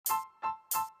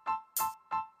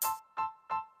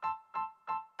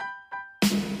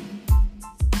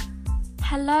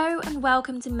Hello and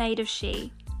welcome to Made of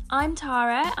She. I'm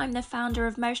Tara, I'm the founder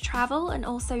of Most Travel and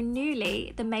also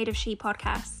newly the Made of She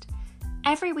podcast.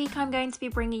 Every week I'm going to be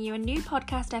bringing you a new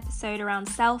podcast episode around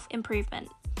self-improvement.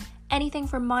 Anything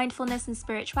from mindfulness and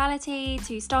spirituality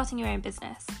to starting your own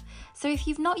business. So if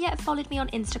you've not yet followed me on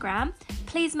Instagram,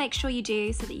 please make sure you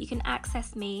do so that you can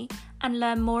access me and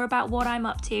learn more about what I'm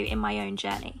up to in my own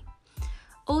journey.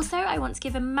 Also, I want to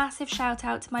give a massive shout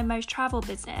out to my Most Travel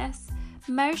business.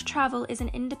 Most Travel is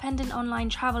an independent online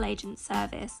travel agent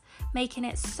service, making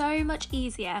it so much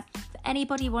easier for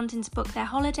anybody wanting to book their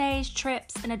holidays,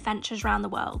 trips and adventures around the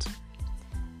world.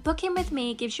 Booking with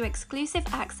me gives you exclusive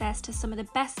access to some of the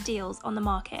best deals on the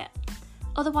market,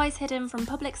 otherwise hidden from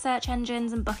public search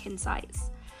engines and booking sites.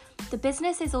 The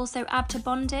business is also ABTA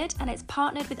bonded and it's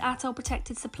partnered with ATOL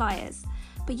protected suppliers,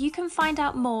 but you can find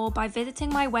out more by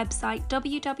visiting my website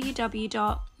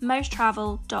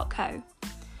www.mosttravel.co.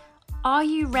 Are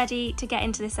you ready to get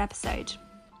into this episode?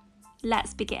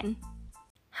 Let's begin.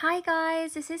 Hi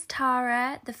guys, this is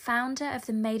Tara, the founder of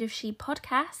the Made of She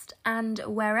podcast, and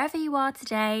wherever you are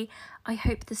today, I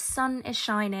hope the sun is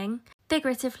shining,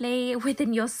 figuratively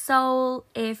within your soul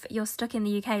if you're stuck in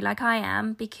the UK like I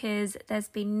am, because there's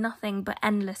been nothing but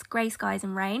endless grey skies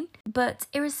and rain. But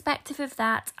irrespective of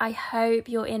that, I hope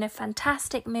you're in a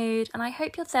fantastic mood and I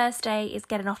hope your Thursday is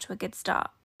getting off to a good start.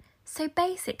 So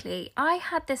basically, I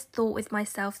had this thought with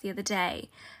myself the other day,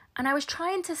 and I was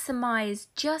trying to surmise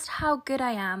just how good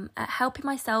I am at helping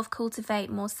myself cultivate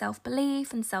more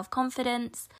self-belief and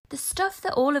self-confidence, the stuff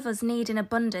that all of us need in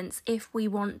abundance if we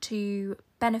want to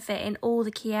benefit in all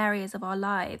the key areas of our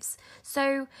lives.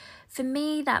 So for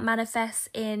me, that manifests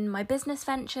in my business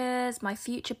ventures, my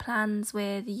future plans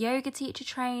with yoga teacher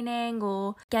training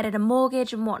or getting a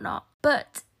mortgage and whatnot.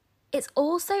 But it's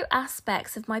also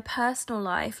aspects of my personal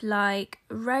life like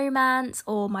romance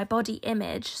or my body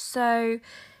image. So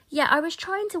yeah, I was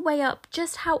trying to weigh up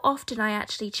just how often I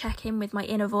actually check in with my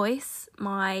inner voice,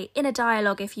 my inner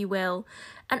dialogue if you will,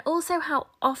 and also how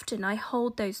often I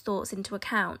hold those thoughts into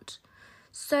account.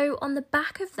 So on the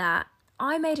back of that,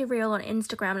 I made a reel on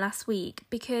Instagram last week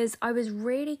because I was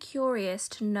really curious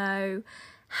to know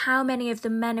how many of the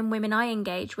men and women I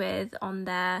engage with on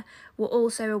there were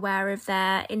also aware of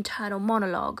their internal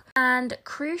monologue. And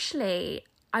crucially,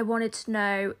 I wanted to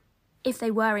know if they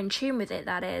were in tune with it,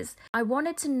 that is. I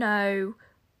wanted to know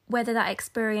whether that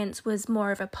experience was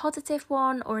more of a positive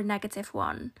one or a negative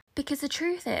one. Because the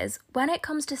truth is, when it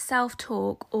comes to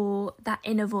self-talk or that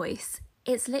inner voice,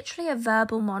 it's literally a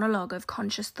verbal monologue of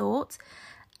conscious thought.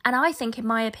 And I think, in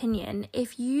my opinion,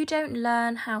 if you don't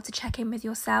learn how to check in with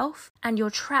yourself and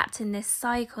you're trapped in this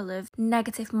cycle of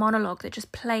negative monologue that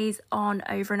just plays on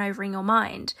over and over in your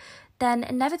mind, then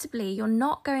inevitably you're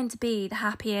not going to be the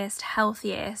happiest,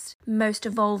 healthiest, most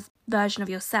evolved version of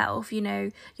yourself. You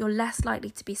know, you're less likely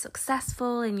to be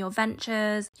successful in your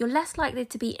ventures, you're less likely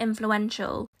to be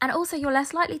influential, and also you're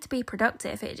less likely to be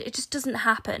productive. It just doesn't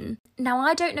happen. Now,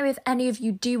 I don't know if any of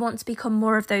you do want to become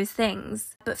more of those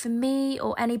things, but for me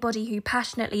or anybody who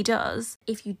passionately does,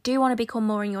 if you do want to become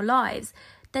more in your lives,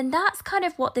 then that's kind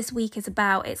of what this week is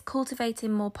about. It's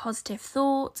cultivating more positive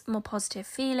thoughts, more positive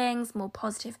feelings, more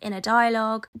positive inner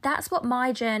dialogue. That's what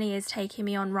my journey is taking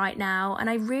me on right now, and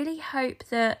I really hope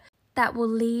that will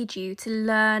lead you to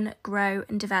learn, grow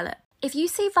and develop. If you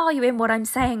see value in what I'm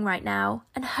saying right now,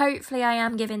 and hopefully I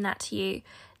am giving that to you,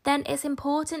 then it's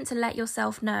important to let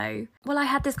yourself know. Well, I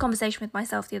had this conversation with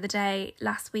myself the other day,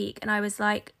 last week, and I was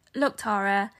like, look,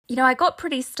 Tara, I got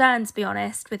pretty stern, to be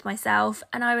honest, with myself.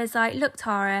 And I was like, look,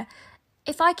 Tara,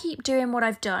 if I keep doing what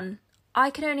I've done, I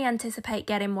can only anticipate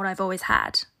getting what I've always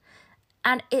had.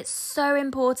 And it's so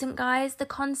important, guys. The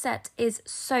concept is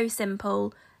so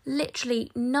simple.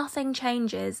 Literally nothing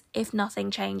changes if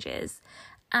nothing changes.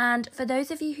 And for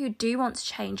those of you who do want to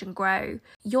change and grow,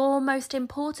 your most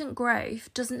important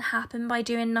growth doesn't happen by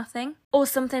doing nothing. Or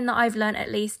something that I've learned, at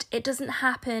least, it doesn't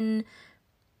happen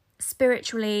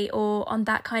spiritually or on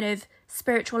that kind of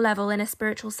spiritual level in a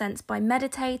spiritual sense by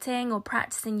meditating or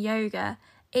practicing yoga.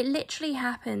 It literally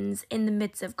happens in the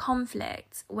midst of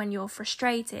conflict, when you're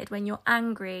frustrated, when you're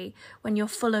angry, when you're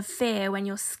full of fear, when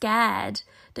you're scared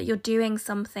that you're doing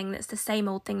something that's the same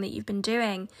old thing that you've been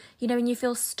doing, when you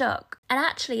feel stuck. And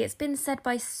actually, it's been said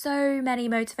by so many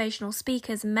motivational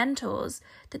speakers and mentors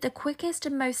that the quickest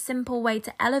and most simple way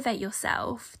to elevate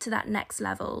yourself to that next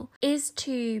level is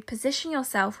to position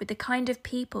yourself with the kind of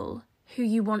people who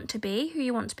you want to be, who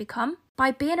you want to become,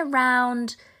 by being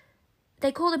around,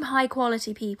 they call them high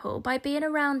quality people, by being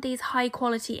around these high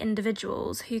quality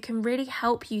individuals who can really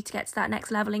help you to get to that next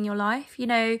level in your life.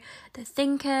 The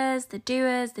thinkers, the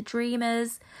doers, the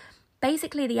dreamers,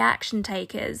 basically the action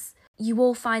takers. you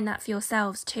all find that for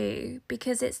yourselves too,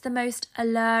 because it's the most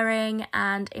alluring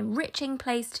and enriching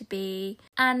place to be.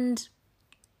 And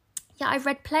yeah, I've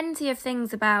read plenty of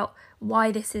things about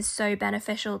why this is so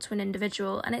beneficial to an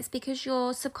individual, and it's because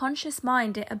your subconscious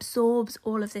mind, it absorbs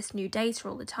all of this new data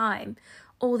all the time,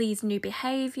 all these new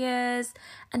behaviours,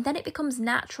 and then it becomes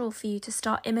natural for you to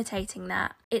start imitating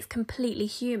that. It's completely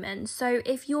human. So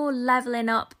if you're leveling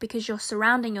up because you're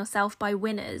surrounding yourself by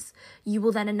winners, you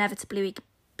will then inevitably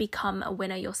become a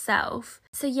winner yourself.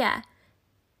 So yeah,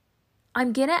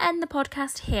 I'm gonna end the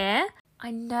podcast here. I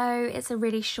know it's a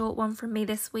really short one from me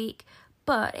this week,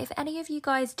 but if any of you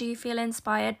guys do feel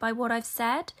inspired by what I've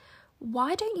said,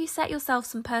 why don't you set yourself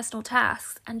some personal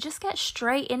tasks and just get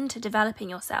straight into developing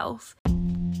yourself?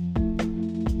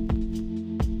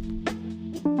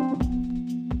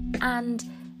 And,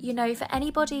 you know, for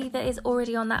anybody that is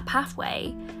already on that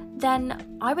pathway,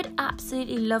 then I would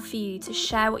absolutely love for you to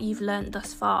share what you've learned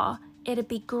thus far. It'd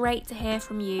be great to hear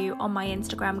from you on my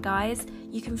Instagram, guys.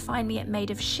 You can find me at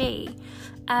Made of She.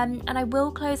 And I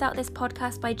will close out this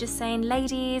podcast by just saying,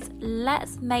 ladies,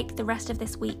 let's make the rest of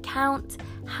this week count.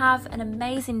 Have an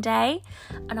amazing day,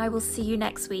 and I will see you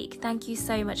next week. Thank you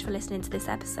so much for listening to this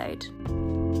episode.